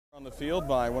On the field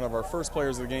by one of our first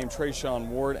players of the game, TraShaun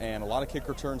Ward, and a lot of kick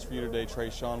returns for you today,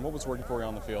 TraShaun. What was working for you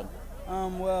on the field?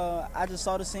 Well, I just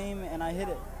saw the seam and I hit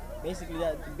it. Basically,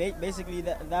 that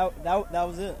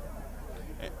was it.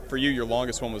 For you, your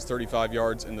longest one was 35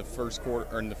 yards in the first quarter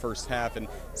or in the first half, and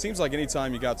it seems like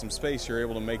anytime you got some space, you're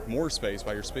able to make more space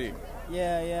by your speed.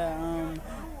 Yeah.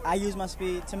 I use my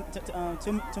speed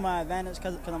to my advantage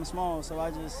because I'm small, so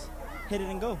I just hit it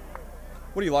and go.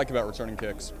 What do you like about returning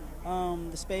kicks?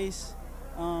 The space,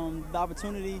 the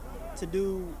opportunity to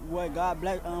do what God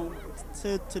blessed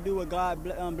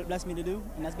me to do,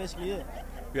 and that's basically it.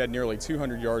 You had nearly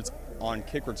 200 yards on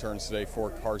kick returns today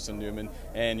for Carson-Newman,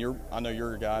 and I know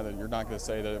you're a guy that you're not going to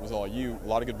say that it was all you. A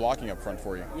lot of good blocking up front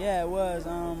for you. Yeah, it was.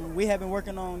 We have been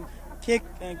working on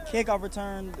kickoff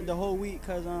return the whole week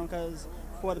because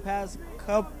for the past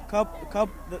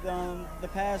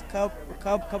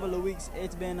couple of weeks,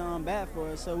 it's been bad for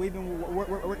us. So we've been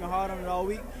working hard on it all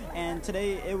week, and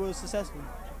today it was successful.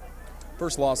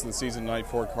 First loss of the season tonight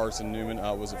for Carson-Newman.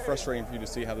 Was it frustrating for you to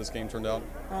see how this game turned out?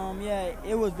 Yeah,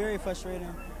 it was very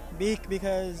frustrating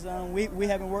because we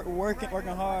have been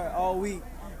working hard all week,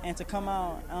 and to come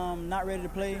out not ready to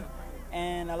play,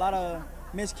 and a lot of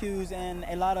miscues and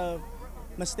a lot of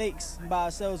mistakes by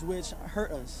ourselves, which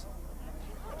hurt us.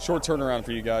 Short turnaround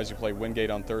for you guys. You play Wingate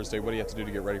on Thursday. What do you have to do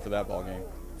to get ready for that ball game?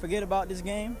 Forget about this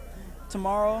game.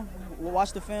 Tomorrow, we'll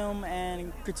watch the film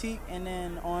and critique, and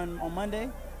then on Monday,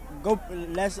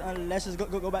 let's just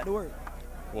go back to work.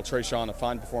 Well, TraShaun, a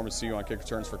fine performance to you on kick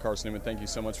returns for Carson-Newman. Thank you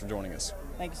so much for joining us.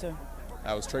 Thank you, sir.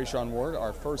 That was TraShaun Ward,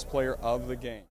 our first player of the game.